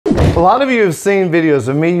lot of you have seen videos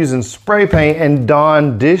of me using spray paint and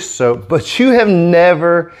Dawn dish soap, but you have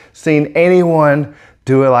never seen anyone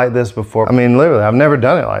do it like this before. I mean, literally, I've never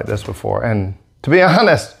done it like this before. And to be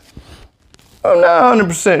honest, I'm not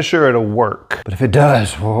 100% sure it'll work. But if it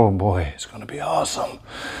does, oh boy, it's gonna be awesome.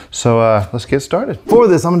 So let's get started. For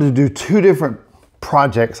this, I'm gonna do two different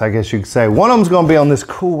projects, I guess you could say. One of them's gonna be on this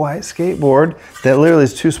cool white skateboard that literally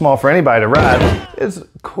is too small for anybody to ride. It's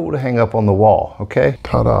cool to hang up on the wall, okay?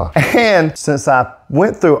 Ta-da. And since I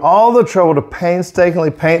went through all the trouble to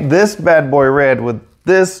painstakingly paint this bad boy red with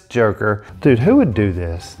this joker, dude, who would do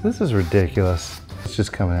this? This is ridiculous. It's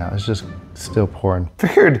just coming out, it's just still pouring.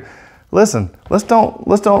 Figured, listen, let's don't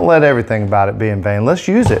let everything about it be in vain. Let's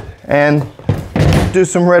use it and do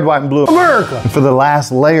some red, white, and blue America. And for the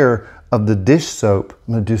last layer of the dish soap,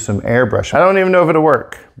 I'm gonna do some airbrush. I don't even know if it'll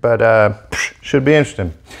work, but should be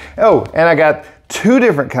interesting. Oh, and I got two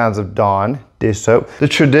different kinds of Dawn dish soap. The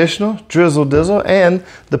traditional drizzle dizzle and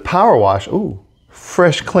the power wash. Ooh,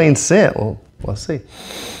 fresh, clean scent. Well, let's see.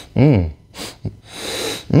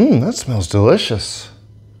 That smells delicious.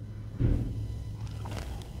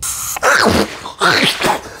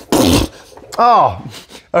 Oh,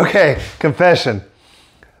 okay, confession.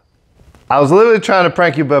 I was literally trying to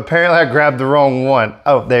prank you, but apparently I grabbed the wrong one.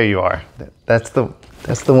 Oh, there you are. That's the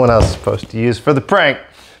one I was supposed to use for the prank,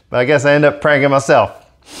 but I guess I ended up pranking myself.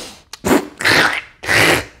 I'm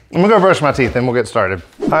gonna go brush my teeth and we'll get started.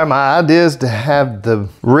 All right, my idea is to have the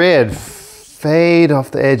red fade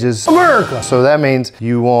off the edges. America! So that means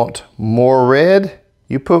you want more red,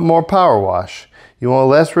 you put more power wash. You want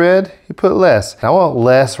less red, you put less. I want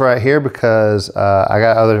less right here because I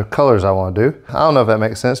got other colors I want to do. I don't know if that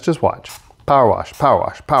makes sense, just watch. Power wash, power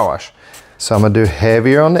wash, power wash. So I'm gonna do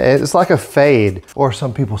heavier on the edge. It's like a fade, or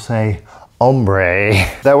some people say ombre.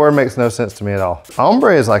 That word makes no sense to me at all.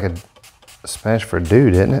 Ombre is like a Spanish for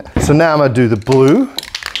dude, isn't it? So now I'm gonna do the blue,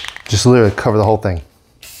 just literally cover the whole thing.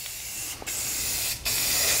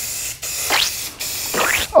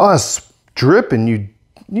 Oh, it's dripping,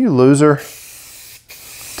 you loser.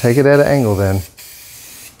 Take it at an angle then.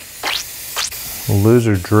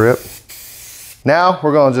 Loser drip. Now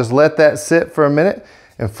we're gonna just let that sit for a minute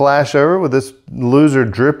and flash over with this loser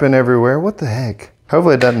dripping everywhere. What the heck?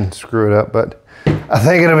 Hopefully it doesn't screw it up, but I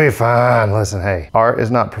think it'll be fine. Listen, hey, art is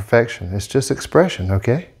not perfection. It's just expression,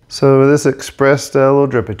 okay? So this expressed a little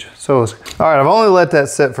drippage. So all right, I've only let that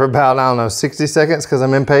sit for about, I don't know, 60 seconds because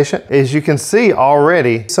I'm impatient. As you can see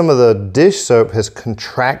already, some of the dish soap has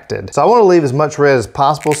contracted. So I want to leave as much red as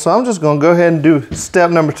possible. So I'm just gonna go ahead and do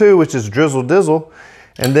step number 2, which is drizzle dizzle.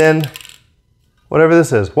 And then whatever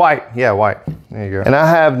this is, white, yeah, white, there you go. And I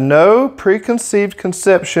have no preconceived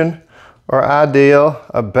conception or idea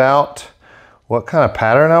about what kind of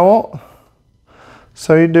pattern I want.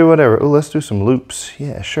 So you do whatever. Oh, let's do some loops.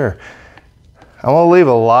 Yeah, sure. I want to leave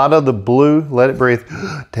a lot of the blue. Let it breathe.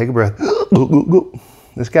 Take a breath.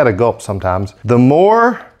 It's got to gulp sometimes. The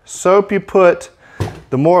more soap you put,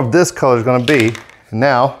 the more of this color is going to be. And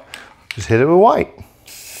now, just hit it with white.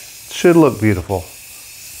 Should look beautiful.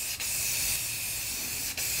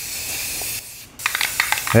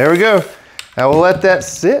 There we go. Now we'll let that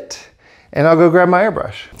sit. And I'll go grab my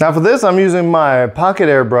airbrush. Now for this, I'm using my pocket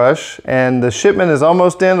airbrush, and the shipment is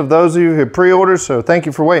almost in of those of you who pre-ordered, so thank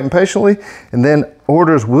you for waiting patiently. And then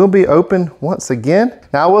orders will be open once again.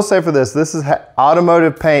 Now I will say for this is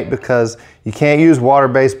automotive paint because you can't use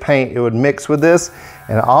water-based paint. It would mix with this.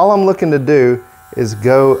 And all I'm looking to do is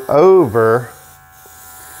go over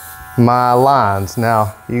my lines.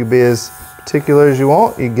 Now you can be as particular as you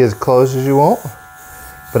want. You can get as close as you want.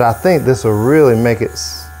 But I think this will really make it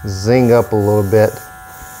zing up a little bit,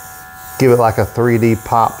 give it like a 3D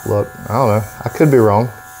pop look. I don't know, I could be wrong.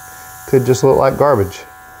 Could just look like garbage.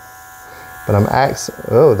 But I'm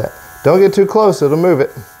don't get too close, it'll move it.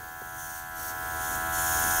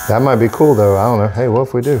 That might be cool though, I don't know. Hey, what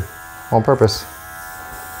if we do? On purpose.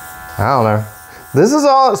 I don't know. This is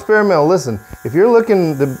all experimental. Listen, if you're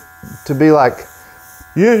looking to be like,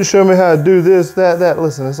 you didn't show me how to do this, that,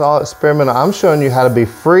 listen, it's all experimental. I'm showing you how to be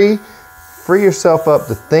free yourself up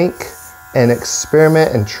to think and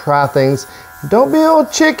experiment and try things. Don't be a little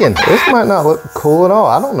chicken. This might not look cool at all.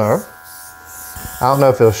 I don't know. I don't know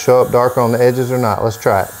if it'll show up darker on the edges or not. Let's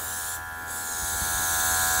try it.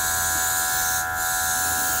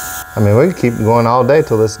 I mean, we can keep going all day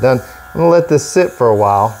till this is done. I'm gonna let this sit for a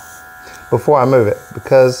while before I move it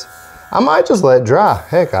because I might just let it dry.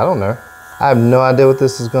 Heck, I don't know. I have no idea what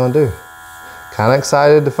this is gonna do. Kind of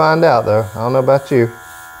excited to find out though. I don't know about you.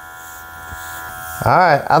 All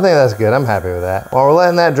right, I think that's good. I'm happy with that. While we're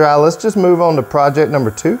letting that dry, let's just move on to project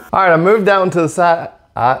number 2. All right, I moved that one to the side.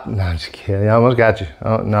 No, I'm just kidding. I almost got you.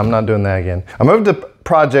 Oh, no, I'm not doing that again. I moved the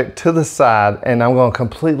project to the side and I'm going to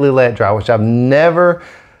completely let it dry, which I've never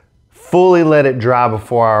fully let it dry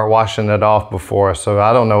before washing it off before. So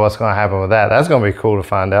I don't know what's going to happen with that. That's going to be cool to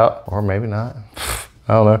find out, or maybe not.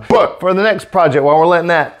 I don't know. But for the next project, while we're letting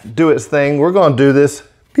that do its thing, we're going to do this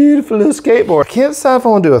beautiful little skateboard. I can't decide if I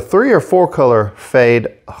want to do a 3 or 4 color fade.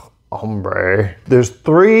 Ombre. There's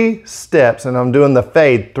 3 steps and I'm doing the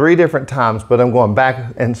fade 3 different times, but I'm going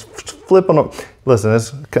back and flipping them. Listen,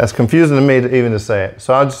 it's confusing to me even to say it.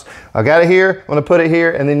 So I got it here, I'm gonna put it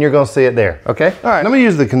here, and then you're gonna see it there, okay? All right, let me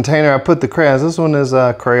use the container I put the crayons. This one is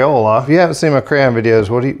Crayola. If you haven't seen my crayon videos,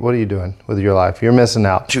 what are you doing with your life? You're missing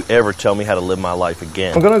out. Don't you ever tell me how to live my life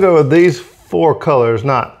again. I'm gonna go with these 4 colors,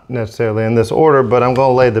 not necessarily in this order, but I'm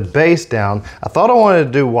gonna lay the base down. I thought I wanted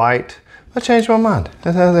to do white. I changed my mind.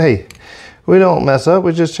 Hey, we don't mess up,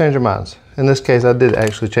 we just change our minds. In this case, I did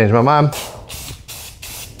actually change my mind.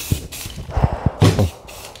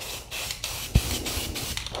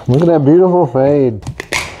 Look at that beautiful fade.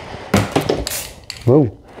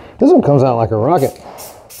 Whoa, this one comes out like a rocket.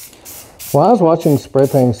 Why is watching spray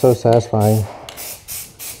paint so satisfying?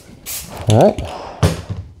 All right.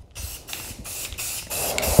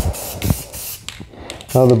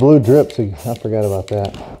 Oh, the blue drips, I forgot about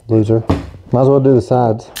that. Loser. Might as well do the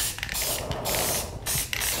sides.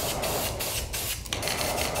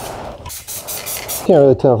 Can't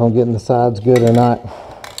really tell if I'm getting the sides good or not.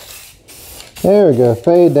 There we go,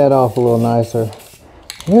 fade that off a little nicer.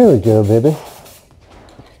 There we go, baby.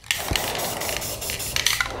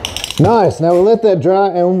 Nice, now we'll let that dry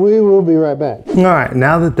and we will be right back. All right,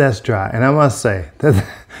 now that that's dry, and I must say, that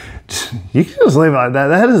you can just leave it like that.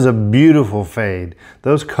 That is a beautiful fade.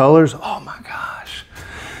 Those colors, oh my gosh.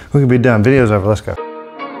 We could be done, video's over, let's go.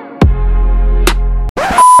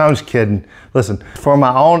 I'm just kidding. Listen, for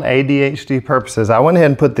my own ADHD purposes, I went ahead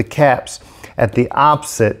and put the caps at the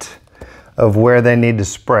opposite of where they need to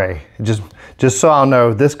spray. Just so I'll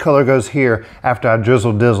know this color goes here after I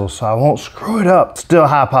drizzle dizzle, so I won't screw it up. Still a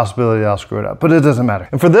high possibility I'll screw it up, but it doesn't matter.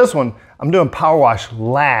 And for this one, I'm doing power wash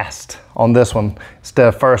last on this one instead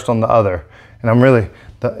of first on the other. And I'm really,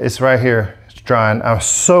 it's right here, it's drying. I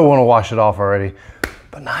so want to wash it off already,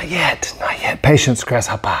 but not yet, not yet. Patience,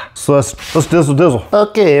 grasshopper. So let's dizzle dizzle.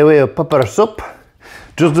 Okay, we'll pop our soap.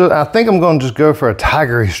 I think I'm going to just go for a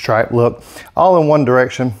tigery stripe look, all in one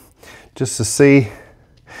direction, just to see.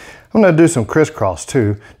 I'm going to do some crisscross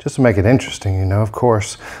too, just to make it interesting, you know, of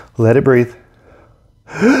course. Let it breathe,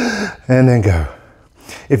 and then go.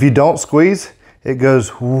 If you don't squeeze, it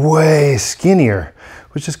goes way skinnier,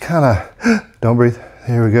 which is kind of, don't breathe,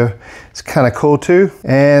 there we go. It's kind of cool too,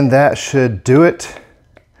 and that should do it.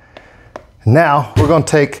 Now, we're going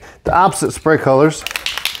to take the opposite spray colors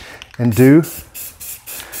and do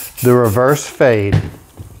the reverse fade.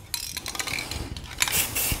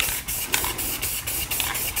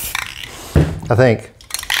 I think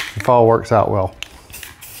if all works out well.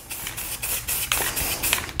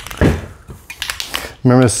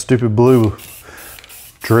 Remember this stupid blue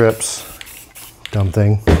drips, dumb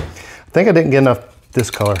thing. I think I didn't get enough this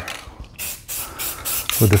color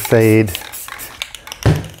with the fade.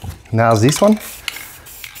 Now is this one?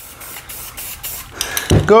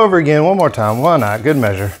 Go over again one more time, why not? Good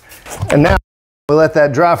measure. And now we'll let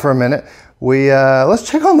that dry for a minute. Let's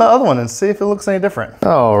check on the other one and see if it looks any different.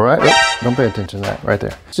 All right, don't pay attention to that right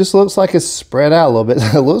there. It just looks like it's spread out a little bit.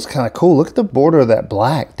 It looks kind of cool. Look at the border of that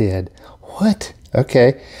black did. What?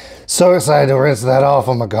 Okay, so excited to rinse that off,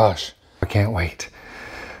 oh my gosh. I can't wait.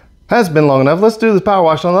 That's been long enough. Let's do this power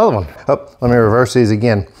wash on the other one. Oh, let me reverse these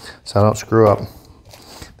again so I don't screw up.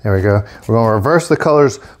 There we go. We're gonna reverse the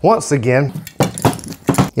colors once again.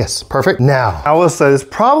 Yes, perfect. Now, I will say this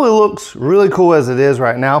probably looks really cool as it is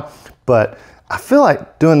right now, but I feel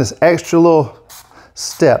like doing this extra little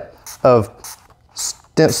step of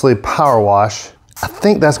stencil power wash, I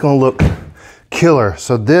think that's gonna look killer.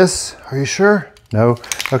 So this, are you sure? No?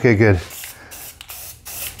 Okay, good.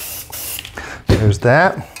 There's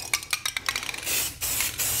that.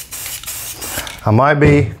 I might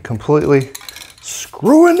be completely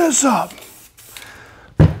screwing this up,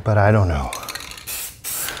 but I don't know.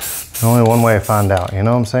 There's only one way to find out, you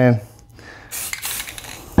know what I'm saying?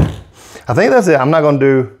 I think that's it. I'm not gonna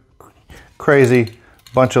do crazy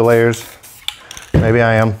bunch of layers. Maybe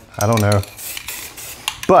I am, I don't know.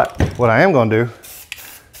 But what I am gonna do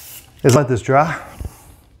is let this dry.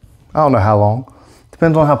 I don't know how long.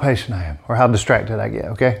 Depends on how patient I am or how distracted I get,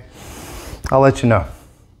 okay? I'll let you know.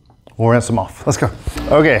 We'll rinse them off. Let's go.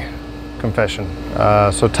 Okay, confession.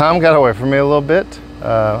 So time got away from me a little bit.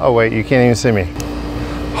 Oh wait, you can't even see me.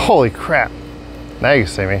 Holy crap. Now you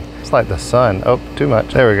can see me. It's like the sun. Oh, too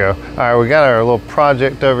much. There we go. All right, we got our little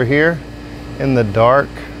project over here in the dark.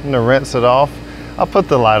 I'm gonna rinse it off. I'll put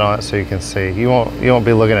the light on it so you can see. You won't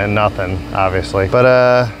be looking at nothing, obviously.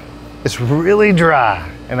 But it's really dry,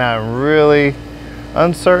 and I'm really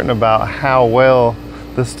uncertain about how well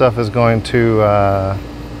this stuff is going to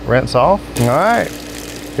rinse off. All right,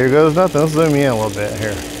 here goes nothing. Let's zoom in a little bit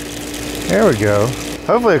here. There we go.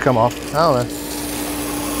 Hopefully it'll come off. I don't know.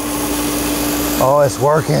 Oh, it's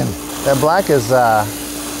working. That black is, I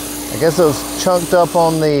guess it was chunked up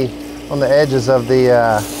on the edges of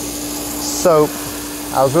the soap.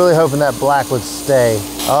 I was really hoping that black would stay.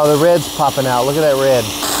 Oh, the red's popping out. Look at that red.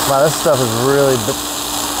 Wow, this stuff is really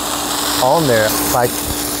on there. Like,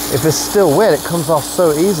 if it's still wet, it comes off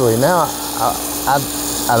so easily. Now,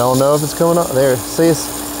 I don't know if it's coming off. There, see,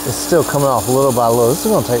 it's still coming off little by little. This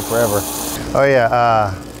is gonna take forever. Oh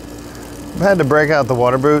yeah, I've had to break out the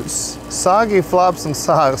water boots. Soggy flops and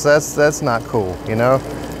socks, that's not cool, you know?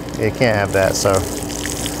 You can't have that, so.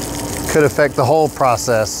 Could affect the whole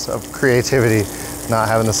process of creativity, not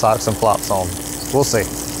having the socks and flops on. We'll see.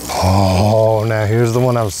 Oh, now here's the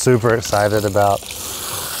one I'm super excited about.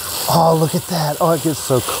 Oh, look at that. Oh, it gets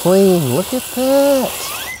so clean. Look at that.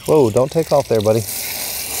 Whoa, don't take off there, buddy.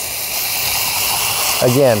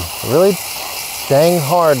 Again, really dang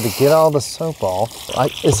hard to get all the soap off.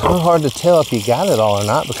 Like, it's so hard to tell if you got it all or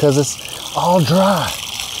not because it's all dry.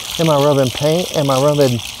 Am I rubbing paint? Am I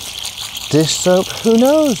rubbing dish soap? Who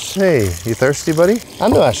knows? Hey, you thirsty, buddy? I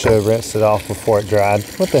knew I should have rinsed it off before it dried.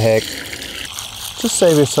 What the heck? Just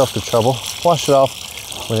save yourself the trouble. Wash it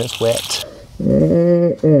off when it's wet.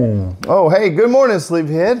 Oh, hey, good morning,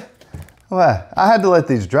 sleepyhead. Well, I had to let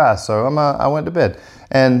these dry, so I went to bed.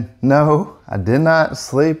 And no, I did not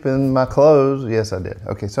sleep in my clothes. Yes, I did.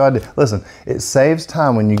 Okay, so I did. Listen, it saves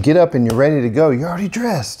time. When you get up and you're ready to go, you're already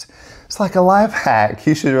dressed. It's like a life hack.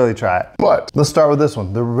 You should really try it. But let's start with this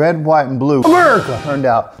one. The red, white, and blue America turned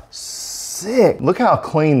out sick. Look how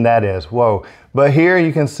clean that is. Whoa. But here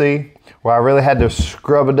you can see where I really had to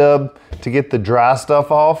scrub a dub to get the dry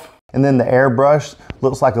stuff off. And then the airbrush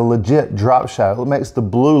looks like a legit drop shot. It makes the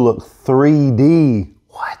blue look 3D.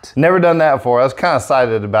 What? Never done that before. I was kind of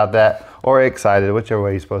excited about that, or excited, whichever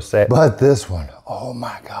way you're supposed to say it. But this one, oh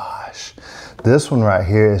my gosh. This one right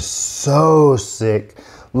here is so sick.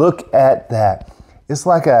 Look at that. It's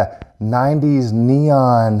like a 90s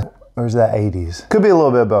neon, or is that 80s? Could be a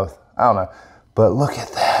little bit of both. I don't know. But look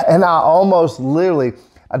at that. And I almost literally,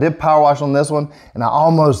 I did power wash on this one, and I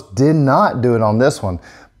almost did not do it on this one.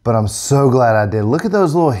 But I'm so glad I did. Look at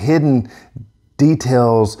those little hidden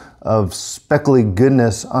details of speckly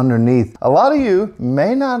goodness underneath. A lot of you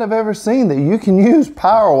may not have ever seen that you can use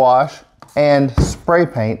power wash and spray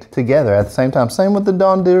paint together at the same time. Same with the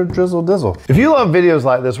Dawn Deer Drizzle Dizzle. If you love videos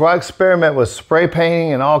like this where I experiment with spray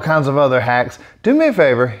painting and all kinds of other hacks, do me a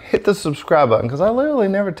favor, hit the subscribe button because I literally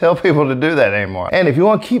never tell people to do that anymore. And if you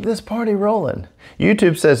want to keep this party rolling,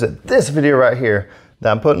 YouTube says that this video right here that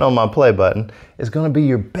I'm putting on my play button is gonna be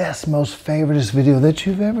your best, most favoriteest video that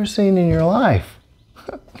you've ever seen in your life.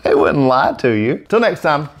 They wouldn't lie to you. Till next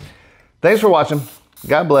time, thanks for watching.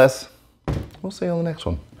 God bless. We'll see you on the next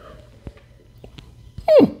one.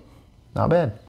 Not bad.